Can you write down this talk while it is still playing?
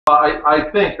I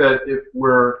think that if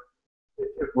we're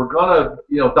gonna,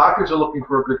 doctors are looking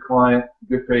for a good client,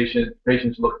 good patient,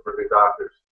 patients are looking for good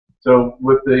doctors. So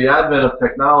with the advent of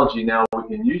technology now,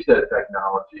 we can use that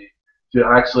technology to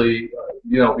actually,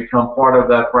 become part of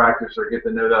that practice or get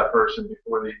to know that person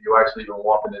before you actually even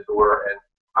walk in the door. And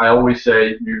I always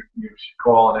say you should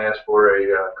call and ask for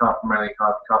a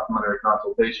complimentary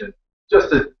consultation, just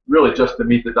to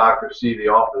meet the doctor, see the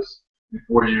office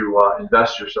before you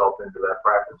invest yourself into that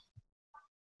practice.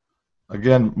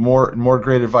 Again, more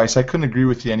great advice. I couldn't agree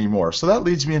with you anymore. So that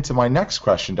leads me into my next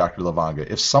question, Dr. Lavanga.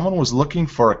 If someone was looking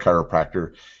for a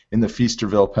chiropractor in the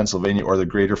Feasterville, Pennsylvania, or the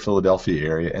greater Philadelphia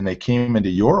area, and they came into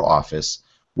your office,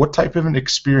 what type of an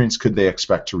experience could they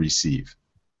expect to receive?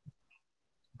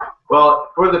 Well,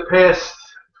 for the past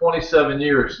 27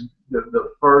 years,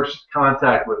 the first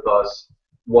contact with us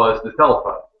was the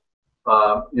telephone.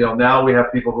 Now we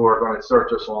have people who are going to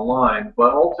search us online,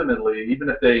 but ultimately, even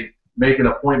if they make an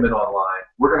appointment online,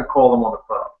 we're going to call them on the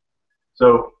phone.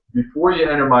 So before you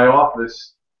enter my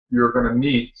office, you're going to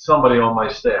meet somebody on my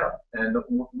staff. And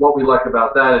what we like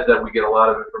about that is that we get a lot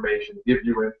of information, give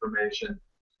you information,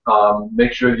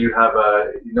 make sure you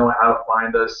know how to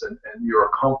find us, and you're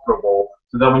comfortable,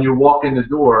 so that when you walk in the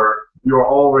door, you're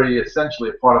already essentially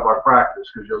a part of our practice,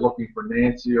 because you're looking for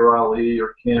Nancy or Ali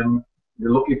or Kim.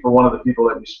 You're looking for one of the people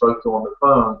that you spoke to on the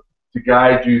phone to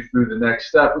guide you through the next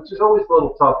step, which is always a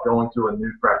little tough going to a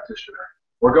new practitioner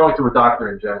or going to a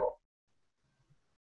doctor in general.